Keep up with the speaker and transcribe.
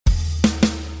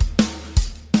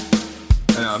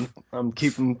I'm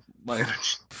keeping my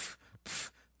energy.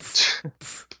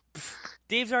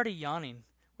 Dave's already yawning.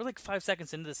 We're like 5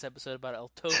 seconds into this episode about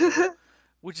El Topo,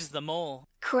 which is the mole.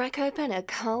 Crack open a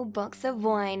cold box of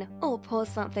wine or pour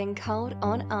something cold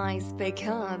on ice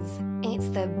because it's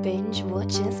the Binge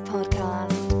Watchers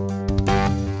Podcast.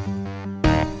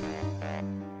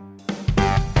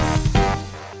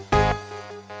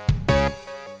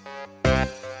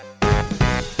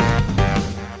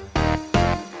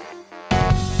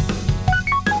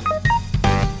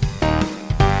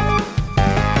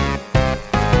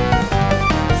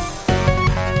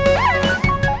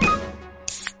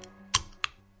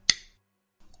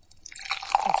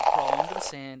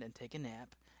 And take a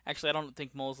nap. Actually, I don't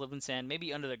think moles live in sand.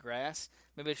 Maybe under the grass.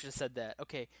 Maybe I should have said that.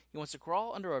 Okay, he wants to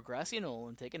crawl under a grassy knoll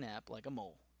and take a nap like a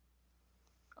mole.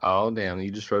 Oh, damn, you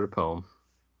just wrote a poem.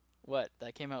 What?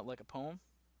 That came out like a poem?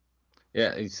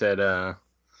 Yeah, he said,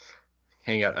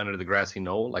 hang out under the grassy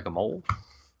knoll like a mole.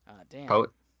 Damn.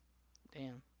 Poet.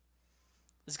 Damn.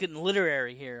 It's getting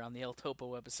literary here on the El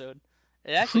Topo episode.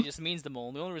 It actually just means the mole.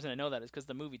 And the only reason I know that is because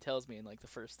the movie tells me in like the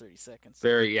first 30 seconds.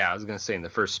 I was going to say in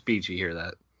the first speech you hear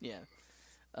that. Yeah.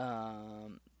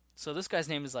 So this guy's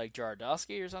name is like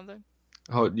Jodorowsky or something?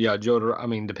 Oh, yeah,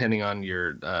 depending on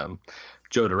your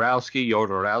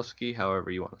Jodorowsky, however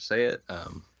you want to say it.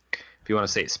 If you want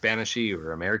to say it Spanishy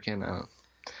or American,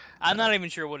 I'm not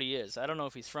even sure what he is. I don't know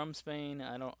if he's from Spain.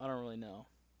 I don't really know.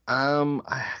 God,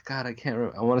 I can't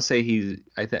remember. I want to say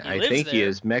I think he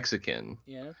is Mexican.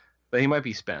 Yeah. But he might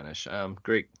be Spanish.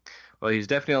 Great. Well, he's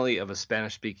definitely of a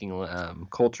Spanish-speaking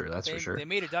culture, that's for sure. They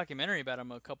made a documentary about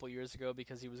him a couple years ago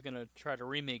because he was going to try to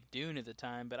remake Dune at the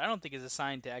time, but I don't think it's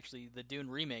assigned to actually the Dune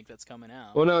remake that's coming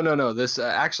out. Well, no. This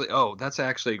that's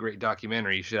actually a great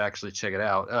documentary. You should actually check it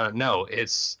out. No, it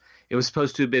was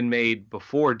supposed to have been made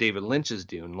before David Lynch's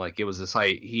Dune. Like, it was this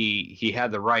he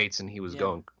had the rights and he was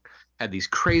had these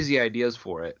crazy ideas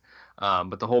for it.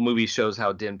 But the whole movie shows how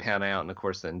it didn't pan out, and of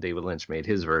course then David Lynch made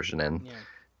his version, and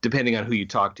depending on who you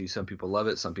talk to, some people love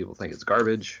it, some people think it's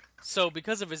garbage. So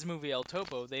because of his movie El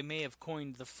Topo, they may have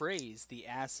coined the phrase the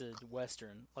acid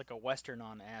western, like a western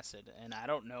on acid, and I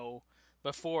don't know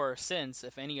before or since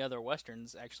if any other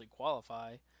westerns actually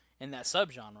qualify in that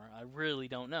subgenre. I really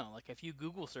don't know. Like, if you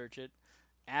Google search it,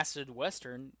 acid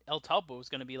western, El Topo is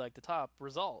going to be like the top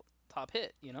result, top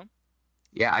hit, you know?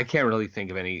 Yeah, I can't really think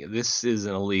of any. This is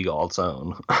an league all its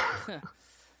own.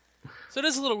 So it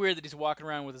is a little weird that he's walking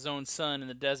around with his own son in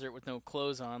the desert with no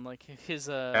clothes on. Like, his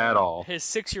at all. His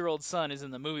 6-year-old son is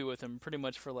in the movie with him pretty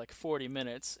much for like 40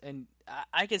 minutes, and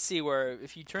I could see where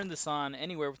if you turn this on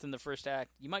anywhere within the first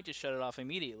act, you might just shut it off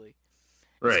immediately.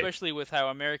 Right. Especially with how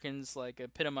Americans like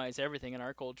epitomize everything in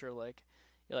our culture. Like,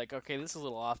 you're like, okay, this is a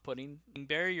little off-putting.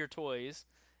 Bury your toys.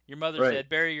 Your mother said,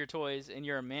 bury your toys, and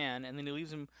you're a man. And then he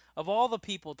leaves him, of all the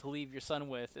people to leave your son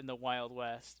with in the Wild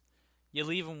West, you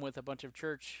leave him with a bunch of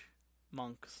church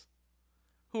monks,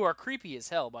 who are creepy as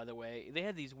hell, by the way. They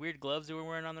had these weird gloves they were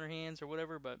wearing on their hands or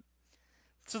whatever, but...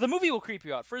 So the movie will creep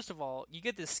you out. First of all, you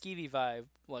get this skeevy vibe,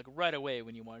 like, right away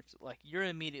when you watch it. Like, you're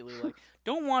immediately like,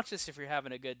 don't watch this if you're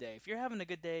having a good day. If you're having a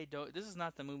good day, this is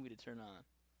not the movie to turn on.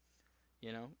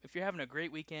 You know? If you're having a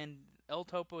great weekend, El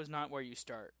Topo is not where you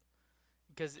start.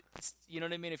 Because, you know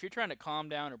what I mean? If you're trying to calm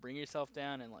down or bring yourself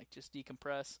down and, like, just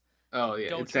decompress... Oh,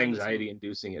 yeah, it's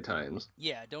anxiety-inducing at times.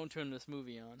 Yeah, don't turn this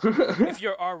movie on. If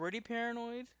you're already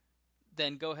paranoid,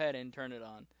 then go ahead and turn it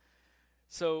on.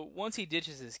 So, once he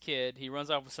ditches his kid, he runs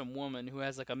off with some woman who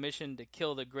has, like, a mission to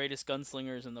kill the greatest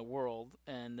gunslingers in the world,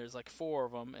 and there's, like, 4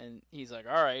 of them, and he's like,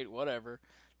 alright, whatever.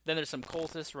 Then there's some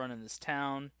cultists running this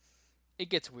town. It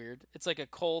gets weird. It's like a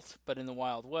cult, but in the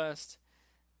Wild West.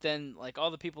 Then, like,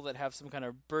 all the people that have some kind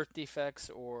of birth defects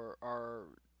or are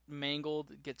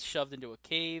mangled get shoved into a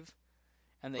cave,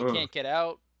 and they can't get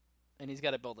out, and he's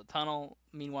got to build a tunnel.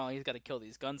 Meanwhile, he's got to kill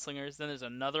these gunslingers. Then there's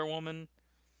another woman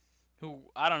who,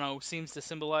 I don't know, seems to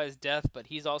symbolize death, but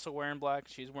he's also wearing black,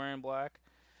 she's wearing black.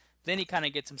 Then he kind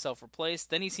of gets himself replaced.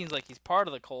 Then he seems like he's part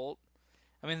of the cult.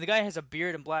 I mean, the guy has a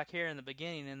beard and black hair in the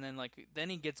beginning, and then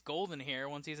he gets golden hair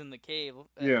once he's in the cave.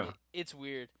 Yeah. It's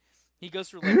weird. He goes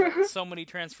through like so many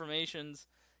transformations.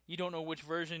 You don't know which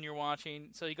version you're watching.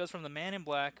 So he goes from the Man in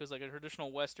Black, who's like a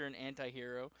traditional Western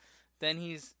anti-hero. Then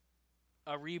he's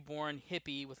a reborn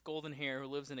hippie with golden hair who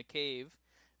lives in a cave.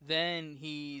 Then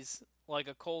he's like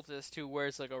a cultist who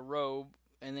wears like a robe,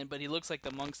 but he looks like the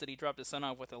monks that he dropped his son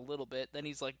off with a little bit. Then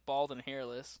he's like bald and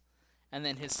hairless. And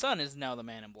then his son is now the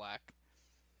Man in Black.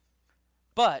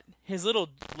 But his little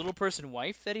person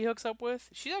wife that he hooks up with,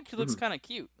 she actually looks kind of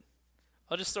cute.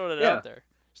 I'll just throw it out there.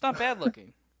 It's not bad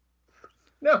looking.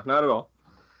 No, not at all.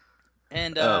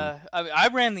 And I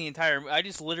ran the entire. I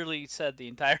just literally said the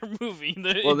entire movie.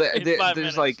 Well,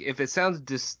 there's like if it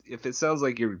sounds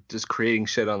like you're just creating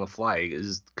shit on the fly,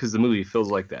 is because the movie feels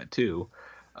like that too.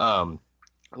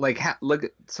 Look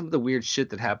at some of the weird shit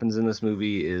that happens in this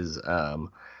movie. Is a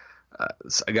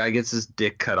guy gets his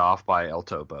dick cut off by El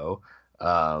Topo.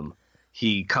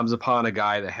 He comes upon a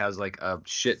guy that has like a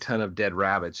shit ton of dead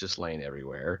rabbits just laying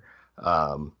everywhere.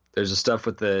 There's a stuff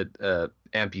with the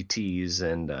amputees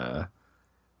and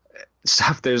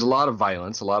stuff. There's a lot of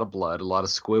violence, a lot of blood, a lot of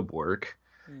squib work.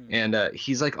 And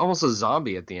he's like almost a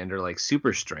zombie at the end, or like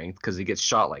super strength, because he gets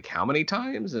shot like how many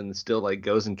times and still like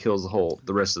goes and kills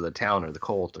the rest of the town or the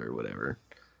cult or whatever.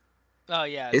 Oh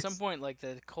yeah, at some point like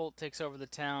the cult takes over the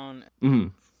town. Mm-hmm.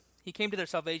 He came to their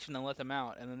salvation and let them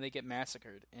out, and then they get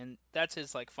massacred, and that's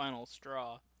his like final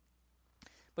straw.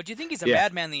 But you think he's a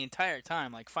madman the entire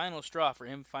time, like final straw for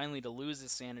him finally to lose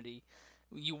his sanity.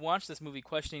 You watch this movie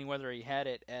questioning whether he had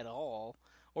it at all,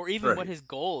 or even what his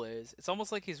goal is. It's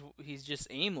almost like he's just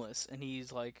aimless, and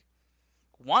he's like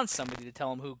wants somebody to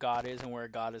tell him who God is and where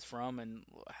God is from,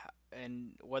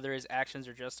 and whether his actions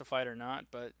are justified or not.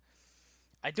 But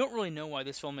I don't really know why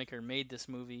this filmmaker made this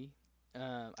movie.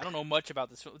 I don't know much about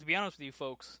this. To be honest with you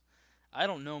folks, I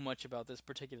don't know much about this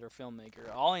particular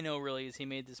filmmaker. All I know really is he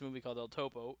made this movie called El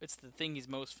Topo. It's the thing he's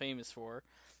most famous for.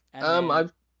 And I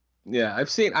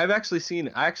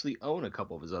actually own a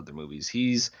couple of his other movies.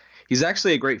 He's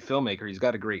actually a great filmmaker. He's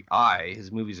got a great eye.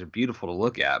 His movies are beautiful to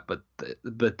look at, but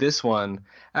this one,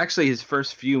 actually his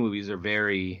first few movies are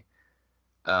very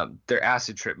they're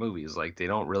acid trip movies. Like they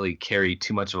don't really carry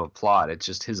too much of a plot. It's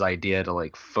just his idea to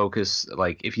like focus,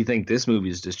 like if you think this movie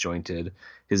is disjointed,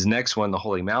 his next one, The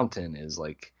Holy Mountain, is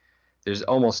like there's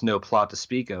almost no plot to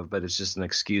speak of, but it's just an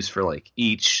excuse for like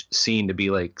each scene to be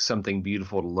like something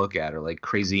beautiful to look at, or like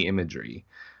crazy imagery.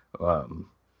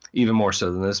 Even more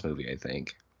so than this movie, I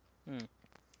think.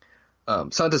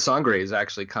 Santa Sangre is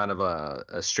actually kind of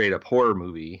a straight up horror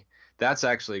movie. That's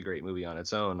actually a great movie on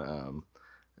its own.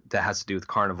 That has to do with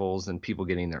carnivals and people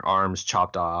getting their arms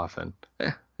chopped off, and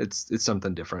it's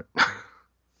something different.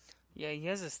 Yeah, he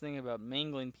has this thing about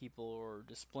mangling people or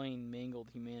displaying mangled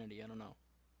humanity. I don't know.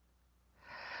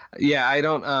 Yeah, I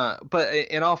don't. But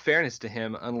in all fairness to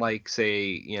him, unlike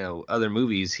say other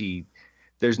movies,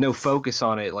 there's no focus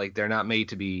on it. Like they're not made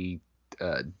to be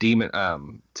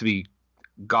to be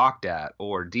gawked at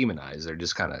or demonized. They're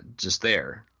just kind of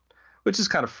there, which is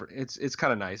kind of it's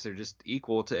kind of nice. They're just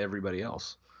equal to everybody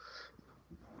else.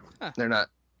 Huh. They're not.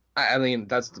 I mean,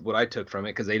 that's what I took from it,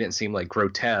 because they didn't seem like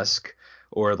grotesque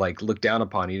or like looked down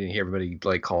upon. You didn't hear everybody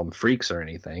like call them freaks or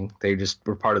anything. They just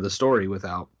were part of the story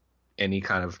without any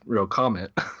kind of real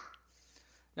comment.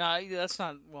 No, that's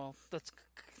not. Well, that's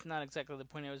not exactly the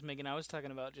point I was making. I was talking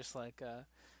about just like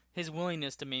his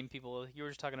willingness to maim people. You were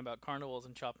just talking about carnivals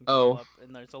and chopping people up,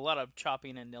 and there's a lot of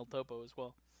chopping in El Topo as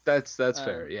well. That's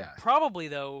fair, yeah. Probably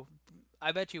though,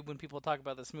 I bet you when people talk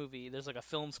about this movie, there's like a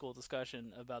film school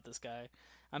discussion about this guy.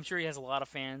 I'm sure he has a lot of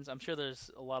fans. I'm sure there's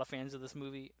a lot of fans of this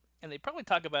movie, and they probably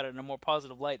talk about it in a more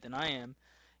positive light than I am.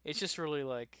 It's just really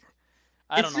like,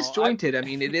 I don't know. It's disjointed. I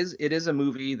mean, it is a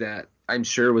movie that I'm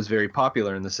sure was very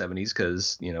popular in the 70s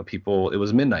because, people, it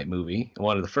was a midnight movie.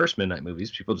 One of the first midnight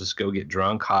movies. People just go get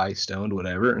drunk, high, stoned,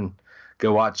 whatever, and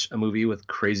go watch a movie with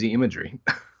crazy imagery.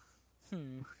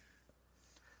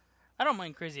 I don't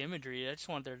mind crazy imagery. I just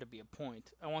want there to be a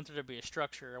point. I want there to be a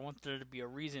structure. I want there to be a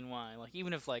reason why. Like,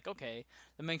 even if, like, okay,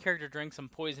 the main character drank some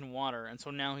poison water, and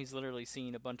so now he's literally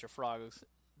seeing a bunch of frogs,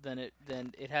 then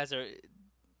it has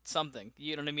something.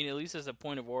 You know what I mean? At least there's a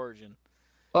point of origin.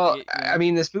 Well, I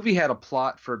mean, this movie had a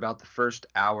plot for about the first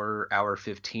hour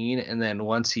 15, and then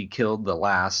once he killed the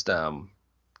last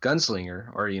gunslinger,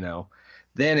 or,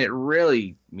 then it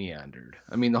really meandered.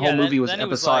 I mean, the whole movie was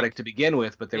episodic to begin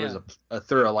with, but there was a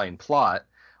thorough line plot.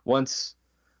 Once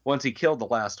he killed the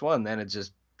last one, then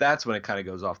that's when it kind of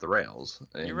goes off the rails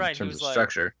in terms of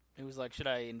structure. It was like, should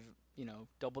I,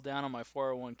 double down on my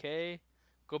 401k,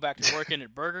 go back to working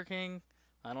at Burger King?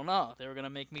 I don't know. They were going to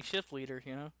make me shift leader,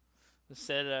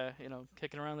 instead,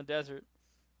 kicking around the desert.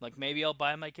 Like, maybe I'll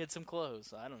buy my kid some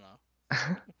clothes. I don't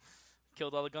know.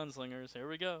 Killed all the gunslingers. Here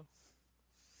we go.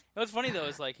 What's funny, though,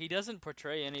 is, like, he doesn't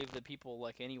portray any of the people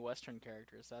like any Western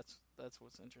characters. That's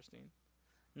what's interesting.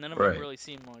 None of them really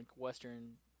seem like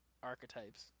Western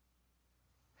archetypes.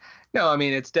 No, I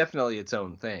mean, it's definitely its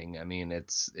own thing. I mean,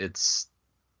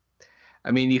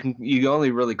 I mean, you can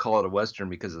only really call it a Western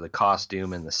because of the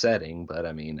costume and the setting, but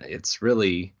I mean, it's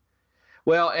really,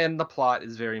 well, and the plot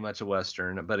is very much a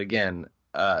Western, but again,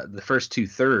 the first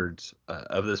 2/3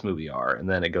 of this movie are, and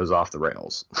then it goes off the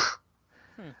rails.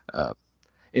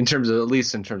 at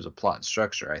least in terms of plot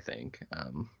structure, I think.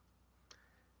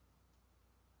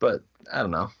 But I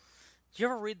don't know. Did you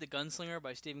ever read The Gunslinger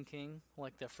by Stephen King,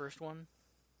 like the first one?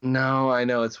 No, I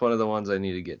know it's one of the ones I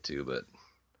need to get to, but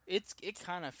it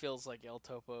kind of feels like El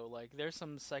Topo. Like there's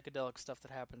some psychedelic stuff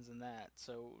that happens in that.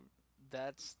 So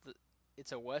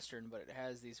it's a Western, but it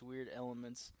has these weird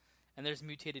elements, and there's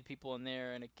mutated people in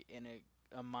there, and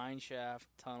a mine shaft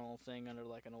tunnel thing under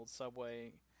like an old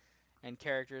subway, and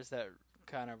characters that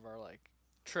kind of are like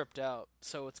tripped out.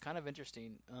 So it's kind of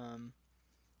interesting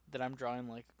that I'm drawing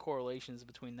like correlations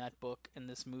between that book and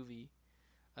this movie.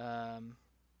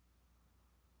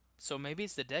 So maybe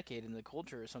it's the decade in the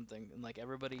culture or something, and like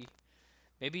everybody,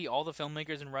 maybe all the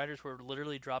filmmakers and writers were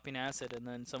literally dropping acid, and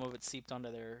then some of it seeped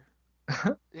onto their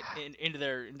into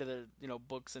their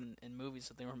books and movies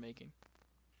that they were making.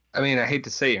 I mean, I hate to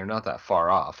say you're not that far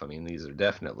off. I mean, these are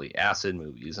definitely acid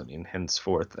movies. I mean,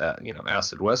 henceforth,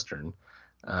 acid western.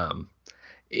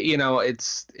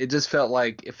 It just felt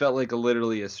like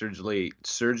literally a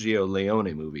Sergio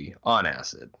Leone movie on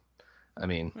acid. I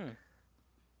mean,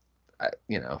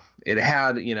 it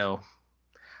had,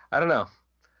 I don't know.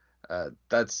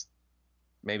 That's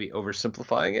maybe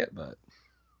oversimplifying it, but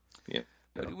yeah.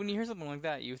 When you hear something like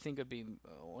that, you think it'd be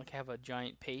like have a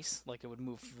giant pace, like it would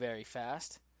move very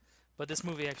fast. But this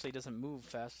movie actually doesn't move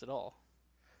fast at all.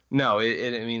 No,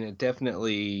 it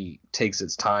definitely takes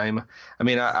its time. I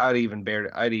mean, I'd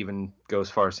even go as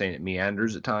far as saying it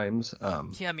meanders at times.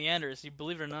 Yeah, meanders. You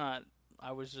believe it or not,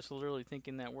 I was just literally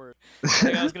thinking that word.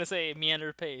 Like I was gonna say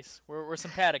meander pace. We're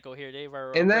simpatico here, Dave.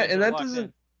 And that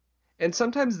doesn't. And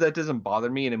sometimes that doesn't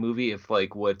bother me in a movie if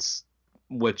like what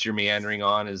you're meandering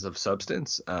on is of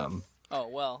substance. Oh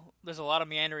well, there's a lot of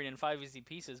meandering in 5 Easy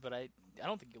Pieces, but I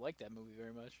don't think you like that movie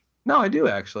very much. No, I do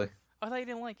actually. I thought you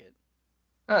didn't like it.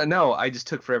 No, I just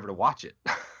took forever to watch it.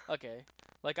 Okay.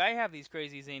 Like, I have these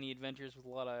crazy, zany adventures with a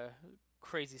lot of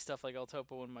crazy stuff like El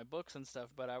Topo in my books and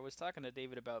stuff, but I was talking to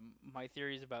David about my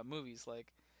theories about movies.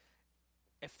 Like,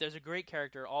 if there's a great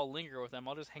character, I'll linger with them.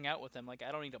 I'll just hang out with them. Like,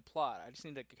 I don't need a plot. I just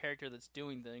need a character that's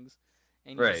doing things,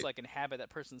 and you just, like, inhabit that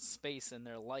person's space and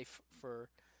their life for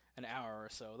an hour or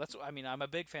so. I'm a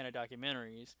big fan of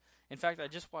documentaries. In fact, I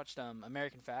just watched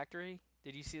American Factory.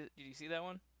 Did you see that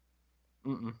one?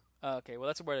 Mm-mm. Okay, well,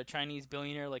 that's where a Chinese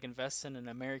billionaire like invests in an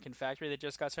American factory that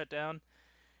just got shut down.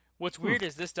 What's weird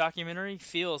is this documentary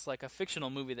feels like a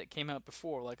fictional movie that came out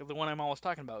before, like the one I'm always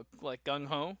talking about, like Gung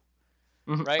Ho,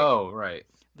 right? Oh, right.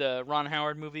 The Ron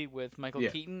Howard movie with Michael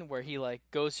Keaton, where he like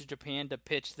goes to Japan to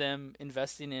pitch them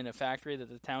investing in a factory that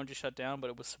the town just shut down,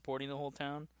 but it was supporting the whole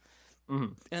town,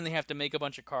 and they have to make a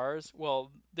bunch of cars.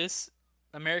 Well, this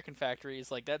American factory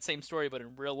is like that same story, but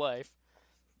in real life.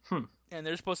 And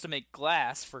they're supposed to make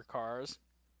glass for cars.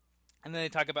 And then they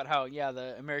talk about how,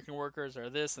 the American workers are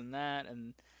this and that,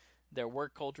 and their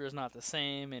work culture is not the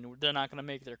same, and they're not going to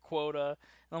make their quota.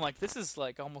 And I'm like, this is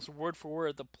like almost word for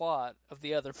word the plot of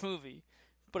the other movie,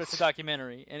 but it's a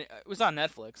documentary, and it was on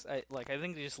Netflix. I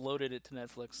think they just loaded it to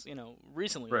Netflix,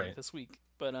 recently, right. like this week.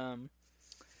 But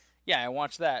I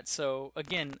watched that. So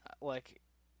again, like,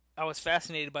 I was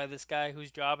fascinated by this guy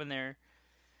whose job in there.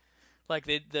 Like,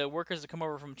 the workers that come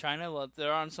over from China,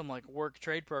 they're on some, like, work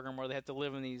trade program where they have to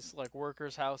live in these, like,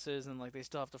 workers' houses, and, like, they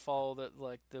still have to follow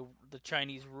the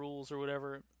Chinese rules or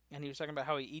whatever. And he was talking about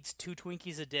how he eats 2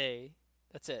 Twinkies a day.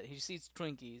 That's it. He just eats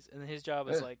Twinkies. And his job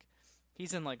is, like,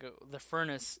 he's in, like, the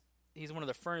furnace. He's one of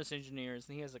the furnace engineers,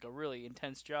 and he has, like, a really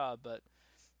intense job, but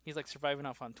he's, like, surviving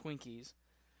off on Twinkies.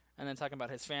 And then talking about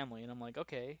his family. And I'm like,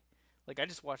 okay. Like, I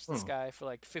just watched this guy for,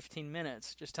 like, 15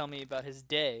 minutes just tell me about his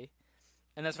day.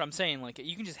 And that's what I'm saying. Like,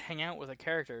 you can just hang out with a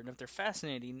character, and if they're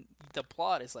fascinating, the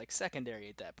plot is, like, secondary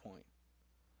at that point.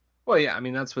 Well, yeah, I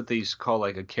mean, that's what they used to call,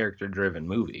 like, a character-driven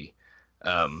movie.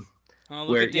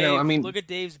 Look at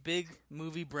Dave's big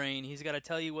movie brain. He's got to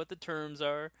tell you what the terms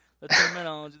are, the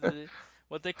terminology,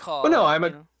 what they call. Well, no, I'm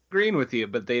agreeing with you,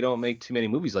 but they don't make too many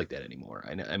movies like that anymore.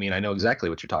 I know exactly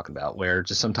what you're talking about, where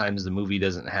just sometimes the movie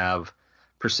doesn't have,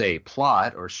 per se,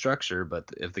 plot or structure, but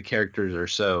if the characters are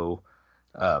so...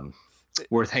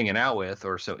 worth hanging out with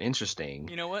or so interesting.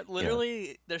 You know what?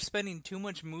 Literally, they're spending too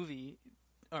much movie.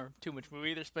 They're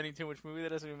spending too much movie. That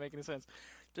doesn't even make any sense.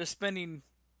 They're spending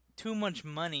too much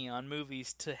money on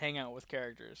movies to hang out with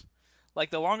characters. Like,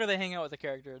 the longer they hang out with a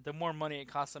character, the more money it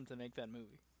costs them to make that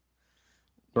movie.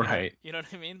 Right. You know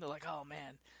what I mean? They're like, oh,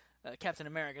 man, Captain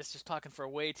America's just talking for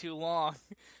way too long.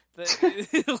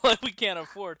 Like, we can't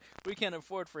afford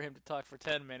for him to talk for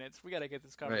 10 minutes. We got to get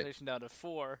this conversation down to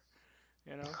 4,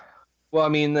 Well, I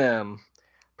mean,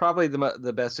 probably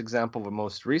the best example of a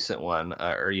most recent one,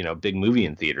 or big movie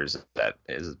in theaters that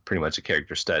is pretty much a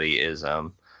character study, is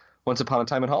Once Upon a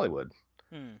Time in Hollywood.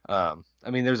 I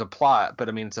mean, there's a plot, but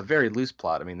I mean, it's a very loose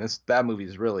plot. I mean, that movie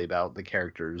is really about the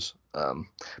characters.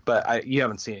 But you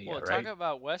haven't seen it yet, right? Talk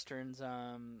about westerns.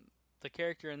 The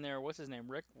character in there, what's his name?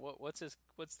 Rick. What's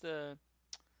the?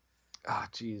 Ah,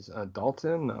 geez,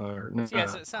 Dalton or no? Yeah,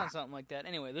 it sounds something like that.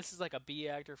 Anyway, this is like a B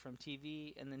actor from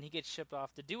TV, and then he gets shipped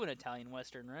off to do an Italian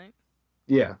western, right?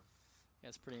 Yeah. Yeah,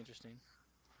 it's pretty interesting.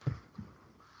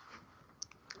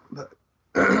 But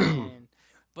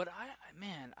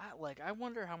I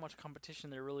wonder how much competition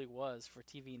there really was for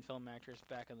TV and film actors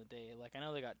back in the day. Like, I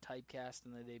know they got typecast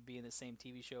and they'd be in the same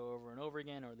TV show over and over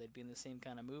again, or they'd be in the same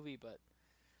kind of movie, but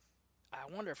I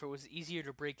wonder if it was easier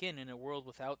to break in a world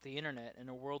without the internet, in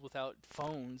a world without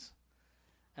phones,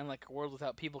 and like a world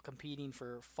without people competing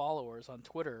for followers on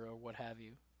Twitter or what have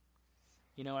you.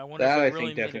 You know, I wonder if it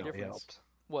really made a difference. Helped.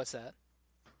 What's that?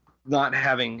 Not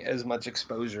having as much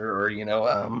exposure, or you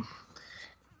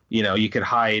could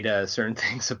hide certain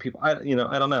things so people. I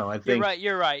don't know. I think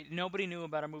you're right. Nobody knew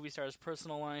about a movie star's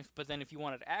personal life, but then if you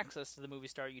wanted access to the movie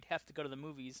star, you'd have to go to the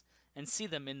movies and see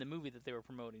them in the movie that they were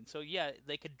promoting. So yeah,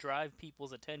 they could drive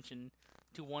people's attention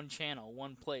to one channel,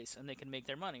 one place, and they could make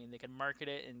their money and they could market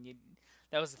it, and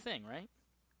that was the thing, right?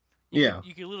 You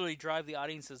could literally drive the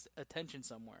audience's attention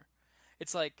somewhere.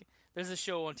 It's like there's a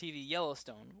show on TV,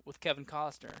 Yellowstone, with Kevin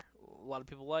Costner. A lot of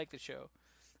people like the show.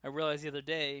 I realized the other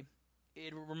day,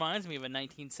 it reminds me of a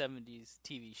 1970s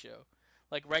TV show.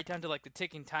 Like, right down to, like, the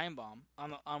ticking time bomb.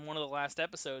 On one of the last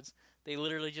episodes, they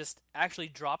literally just actually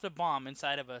dropped a bomb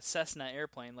inside of a Cessna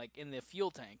airplane, like, in the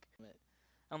fuel tank.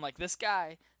 I'm like, this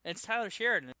guy, and it's Tyler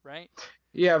Sheridan, right?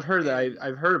 Yeah, I've heard that.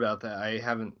 I've heard about that. I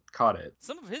haven't caught it.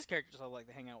 Some of his characters I like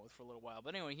to hang out with for a little while.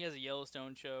 But anyway, he has a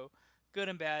Yellowstone show. Good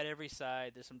and bad, every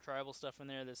side. There's some tribal stuff in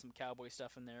there. There's some cowboy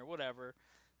stuff in there. Whatever.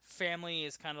 Family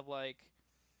is kind of like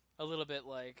a little bit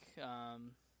like,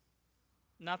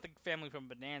 not the family from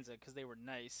Bonanza because they were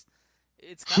nice.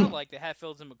 It's kind of like the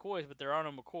Hatfields and McCoys, but there are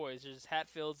no McCoys. There's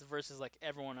Hatfields versus like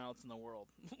everyone else in the world,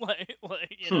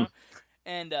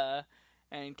 And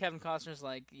Kevin Costner's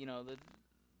like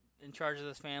in charge of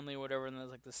this family or whatever, and there's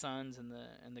like the sons and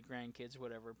the grandkids,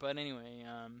 whatever. But anyway,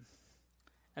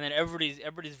 and then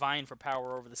everybody's vying for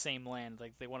power over the same land.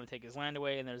 Like, they want to take his land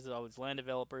away, and there's all these land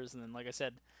developers. And then, like I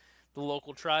said, the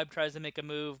local tribe tries to make a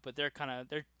move, but their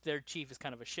chief is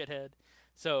kind of a shithead.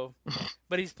 So,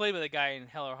 but he's played with a guy in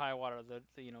Hell or High Water. The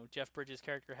Jeff Bridges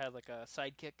character had like a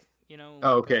sidekick.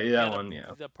 Oh, okay, that one, yeah.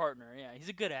 The partner, yeah. He's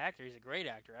a good actor. He's a great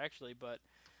actor, actually. But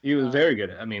he was very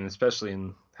good. I mean, especially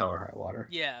in Hell or High Water.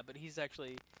 Yeah, but he's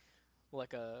actually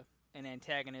like an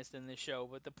antagonist in this show.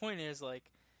 But the point is, like,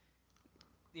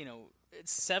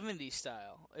 it's 70s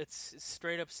style. It's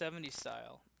straight up 70s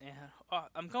style. And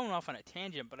I'm going off on a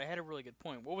tangent, but I had a really good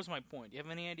point. What was my point? Do you have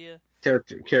any idea?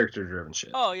 Character-driven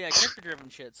shit. Oh, yeah, character-driven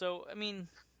shit. So, I mean,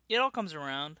 it all comes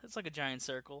around. It's like a giant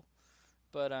circle.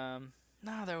 But,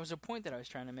 no, there was a point that I was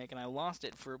trying to make, and I lost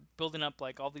it for building up,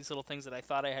 like, all these little things that I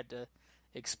thought I had to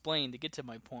explain to get to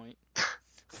my point.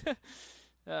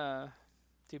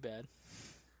 Too bad.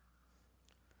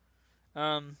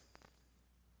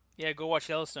 Yeah, go watch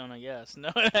Yellowstone, I guess.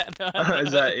 No.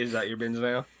 Is that your binge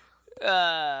now?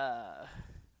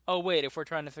 Oh wait, if we're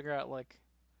trying to figure out like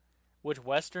which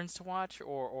westerns to watch,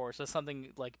 or so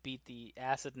something like beat the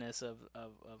acidness of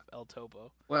El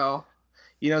Topo. Well,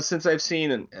 since I've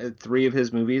seen 3 of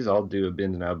his movies, I'll do a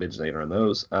binge now, binge later on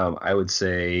those. I would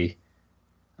say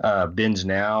binge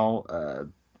now,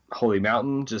 Holy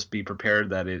Mountain. Just be prepared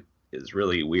that it is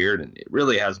really weird and it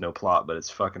really has no plot, but it's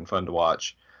fucking fun to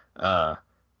watch.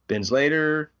 Binge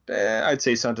later, I'd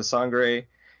say Santa Sangre.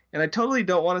 And I totally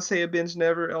don't want to say a binge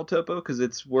never, El Topo, because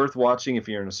it's worth watching if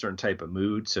you're in a certain type of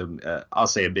mood. So I'll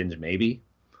say a binge maybe.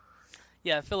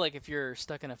 Yeah, I feel like if you're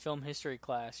stuck in a film history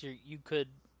class, you could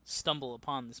stumble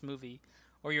upon this movie,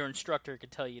 or your instructor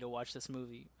could tell you to watch this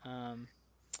movie.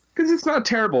 Because it's not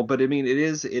terrible, but I mean, it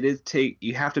is.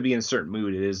 You have to be in a certain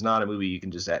mood. It is not a movie you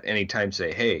can just at any time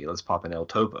say, "Hey, let's pop an El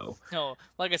Topo." No,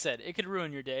 like I said, it could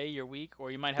ruin your day, your week,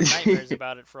 or you might have nightmares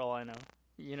about it for all I know.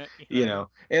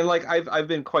 And like I've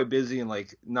been quite busy and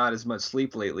like not as much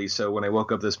sleep lately. So when I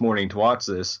woke up this morning to watch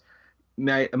this,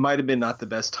 it might have been not the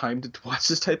best time to watch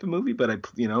this type of movie, but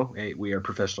hey, we are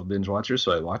professional binge watchers,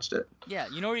 so I watched it. Yeah,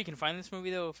 you know where you can find this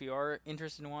movie though, if you are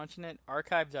interested in watching it.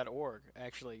 Archive.org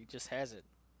actually just has it.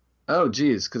 Oh,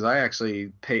 geez, because I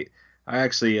actually paid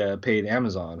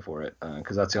Amazon for it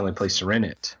because that's the only place to rent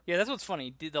it. Yeah, that's what's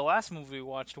funny. The last movie we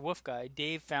watched, Wolf Guy,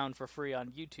 Dave found for free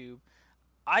on YouTube.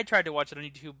 I tried to watch it on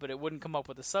YouTube, but it wouldn't come up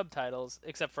with the subtitles,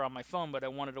 except for on my phone. But I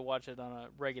wanted to watch it on a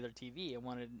regular TV.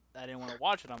 I didn't want to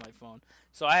watch it on my phone,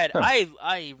 so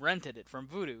I rented it from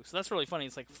Vudu. So that's really funny.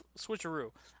 It's like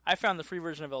switcheroo. I found the free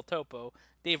version of El Topo.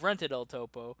 Dave rented El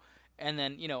Topo, and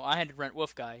then I had to rent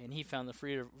Wolf Guy, and he found the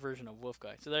free version of Wolf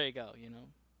Guy. So there you go.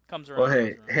 Comes around.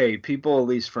 Well, hey, people at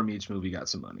least from each movie got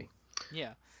some money.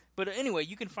 Yeah, but anyway,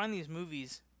 you can find these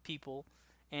movies, people.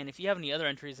 And if you have any other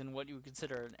entries in what you would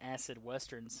consider an acid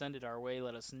western, send it our way.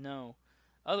 Let us know.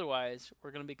 Otherwise,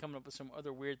 we're going to be coming up with some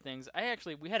other weird things.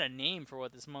 We had a name for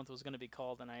what this month was going to be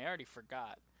called, and I already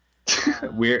forgot.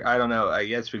 Weird. I don't know. I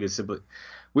guess we could simply.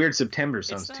 Weird September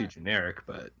sounds too generic,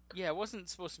 but. Yeah, it wasn't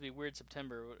supposed to be Weird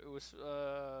September. It was.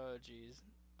 Jeez.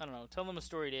 I don't know. Tell them a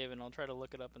story, Dave, and I'll try to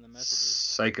look it up in the messages.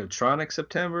 Psychotronic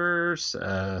September. It's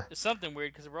something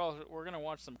weird because we're gonna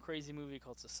watch some crazy movie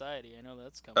called Society. I know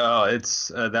that's coming. Oh,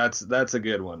 it's that's a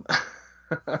good one.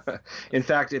 In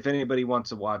fact, if anybody wants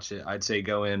to watch it, I'd say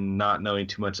go in not knowing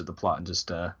too much of the plot and just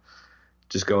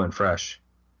go in fresh.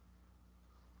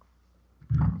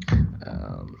 I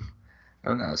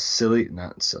don't know. Not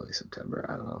silly September.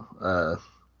 I don't know.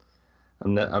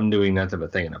 I'm doing nothing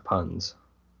but thinking of puns.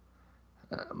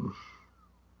 Oh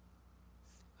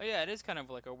yeah, it is kind of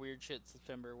like a weird shit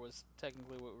September was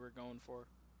technically what we were going for.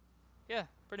 Yeah,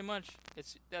 pretty much.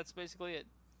 That's basically it.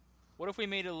 What if we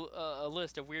made a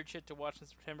list of weird shit to watch in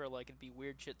September, like it'd be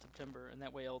Weird Shit September, and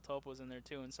that way El Topo's in there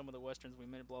too, and some of the westerns we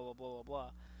made, blah blah blah blah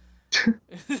blah.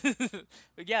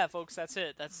 But yeah, folks, that's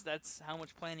it. That's how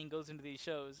much planning goes into these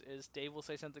shows. Is Dave will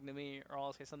say something to me, or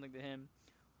I'll say something to him,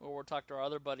 or we'll talk to our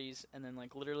other buddies, and then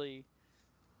like literally.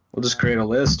 We'll just create a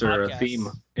list or a theme.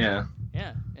 Yeah.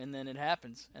 Yeah, and then it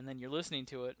happens, and then you're listening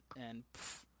to it, and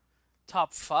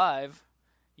top 5.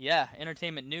 Yeah,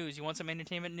 entertainment news. You want some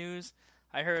entertainment news?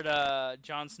 I heard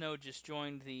Jon Snow just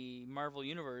joined the Marvel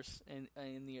Universe in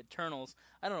the Eternals.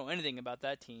 I don't know anything about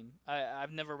that team.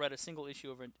 I've never read a single issue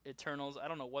of Eternals. I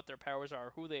don't know what their powers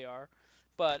are, who they are.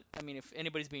 But, I mean, if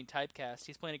anybody's being typecast,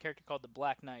 he's playing a character called the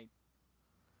Black Knight.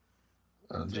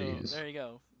 Oh, jeez. So, there you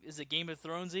go. Is it Game of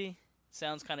Thronesy?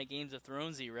 Sounds kind of Games of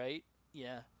Thronesy, right?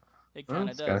 Yeah, it kind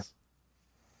of does.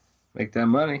 Make that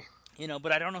money.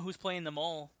 But I don't know who's playing the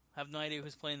mole. I have no idea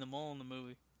who's playing the mole in the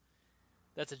movie.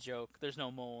 That's a joke. There's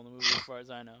no mole in the movie as far as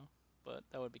I know. But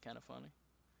that would be kind of funny.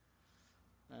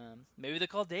 Maybe they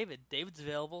call David. David's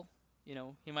available.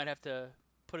 He might have to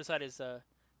put aside his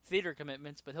theater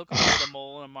commitments, but he'll come up with a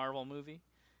mole in a Marvel movie.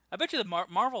 I bet you the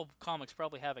Marvel comics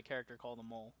probably have a character called the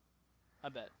Mole. I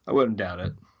bet. I wouldn't doubt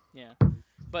it. Yeah.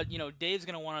 But, Dave's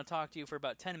going to want to talk to you for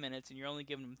about 10 minutes, and you're only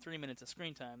giving him 3 minutes of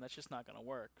screen time. That's just not going to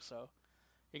work. So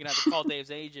you're going to have to call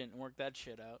Dave's agent and work that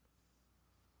shit out.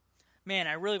 Man,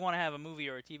 I really want to have a movie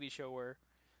or a TV show where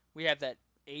we have that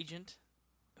agent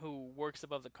who works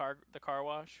above the car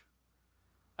wash.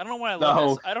 I don't know why I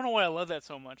love this. I don't know why I love that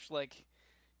so much. Like,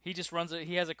 he just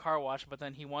he has a car wash, but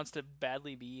then he wants to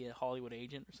badly be a Hollywood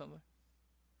agent or something.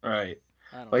 Right.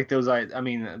 Like those, I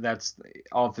mean, that's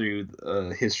all through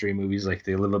history movies. Like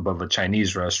they live above a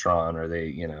Chinese restaurant, or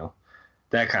they,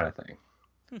 that kind of thing.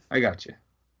 I got you.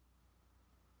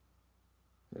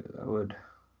 I would.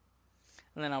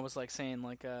 And then I was like saying,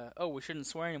 like, we shouldn't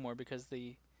swear anymore because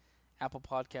the Apple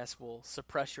Podcast will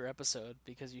suppress your episode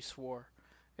because you swore.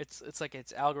 It's like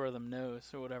its algorithm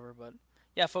knows or whatever. But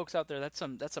yeah, folks out there, that's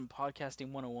some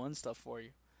podcasting 101 stuff for you.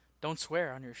 Don't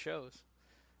swear on your shows.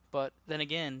 But then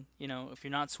again, if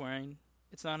you're not swearing,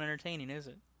 it's not entertaining, is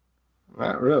it?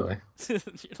 Not really. You're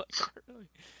like, not really.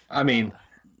 I mean,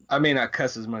 I may not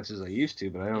cuss as much as I used to,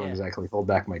 but I don't exactly hold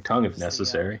back my tongue if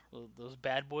necessary. Those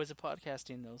bad boys of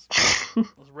podcasting, those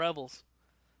rebels.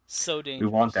 So dangerous.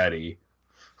 We want that E.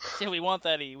 Yeah, we want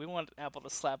that E. We want Apple to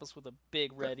slap us with a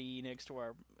big red E next to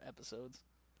our episodes.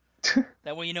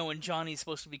 That way, when Johnny's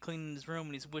supposed to be cleaning his room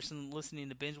and he's listening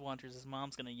to Binge Watchers, his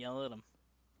mom's going to yell at him.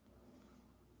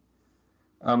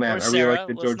 Oh man, are we like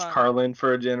the George Carlin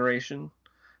for a generation?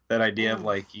 That idea of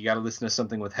like you got to listen to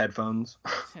something with headphones.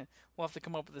 We'll have to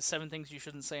come up with the 7 things you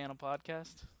shouldn't say on a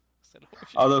podcast.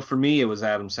 Although for me it was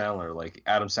Adam Sandler, like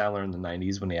Adam Sandler in the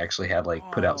 90s when he actually had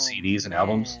like put out CDs and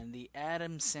albums. The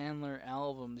Adam Sandler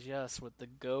albums, yes, with the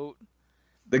goat.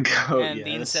 The goat, and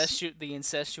yes. the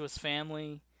incestuous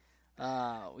family. He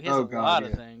has a lot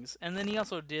of things, and then he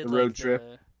also did the road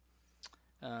trip.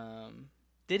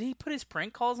 Did he put his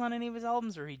prank calls on any of his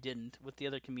albums, or he didn't with the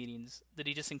other comedians? Did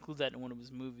he just include that in one of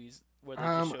his movies? Where they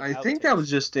just I think that was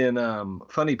just in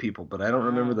Funny People, but I don't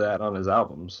remember that on his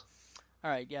albums.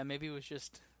 All right, yeah, maybe it was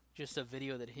just a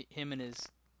video that him and his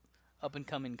up and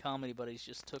coming comedy buddies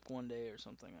just took one day or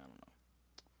something.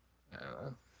 I don't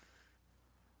know.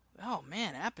 Oh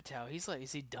man, Apatow. He's like,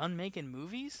 is he done making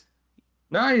movies?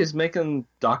 No, he's making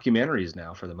documentaries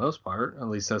now for the most part. At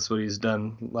least that's what he's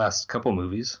done last couple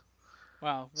movies.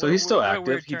 Wow. So he's still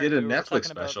active. He did a Netflix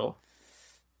special.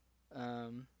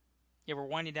 Yeah, we're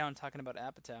winding down talking about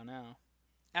Apatow now.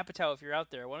 Apatow, if you're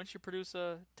out there, why don't you produce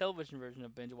a television version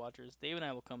of Binge Watchers? Dave and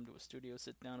I will come to a studio,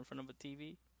 sit down in front of a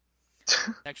TV,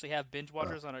 actually have Binge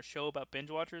Watchers on a show about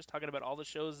Binge Watchers, talking about all the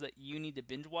shows that you need to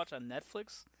binge watch on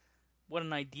Netflix. What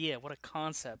an idea! What a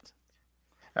concept!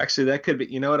 Actually, that could be.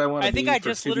 You know what I want to be? I think I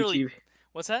just literally. TV?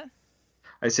 What's that?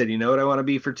 I said, you know what I want to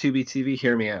be for Tubi TV?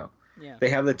 Hear me out. Yeah. They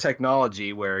have the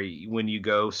technology where when you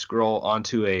go scroll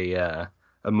onto a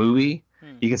movie,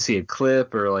 you can see a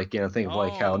clip or like think of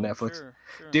like how Netflix. Sure.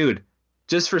 Dude,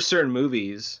 just for certain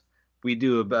movies, we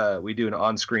do an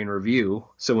on-screen review.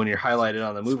 So when you're highlighted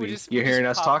on the movie, you're hearing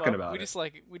us talking about it.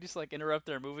 We just interrupt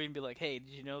their movie and be like, "Hey,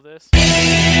 did you know this?"